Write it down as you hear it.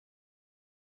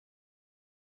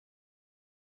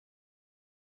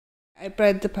I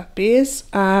bred the puppies.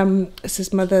 It's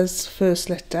his mother's first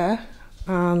litter,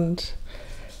 and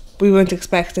we weren't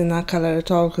expecting that colour at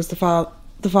all because the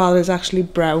father is actually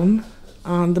brown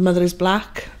and the mother is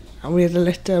black, and we had a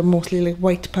litter mostly like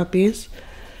white puppies.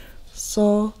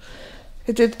 So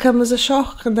it did come as a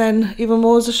shock, and then even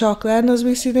more as a shock then as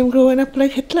we see them growing up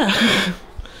like Hitler.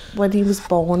 When he was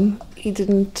born, he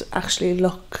didn't actually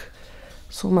look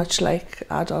so much like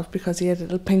Adolf because he had a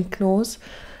little pink nose.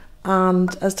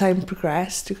 And as time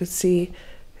progressed, you could see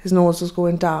his nose was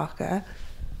going darker,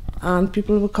 and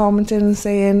people were commenting and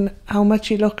saying how much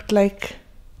he looked like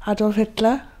Adolf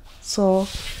Hitler. So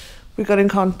we got in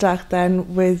contact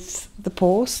then with the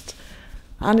post,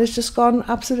 and it's just gone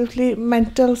absolutely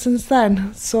mental since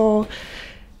then. So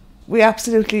we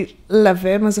absolutely love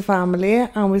him as a family,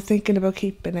 and we're thinking about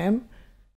keeping him.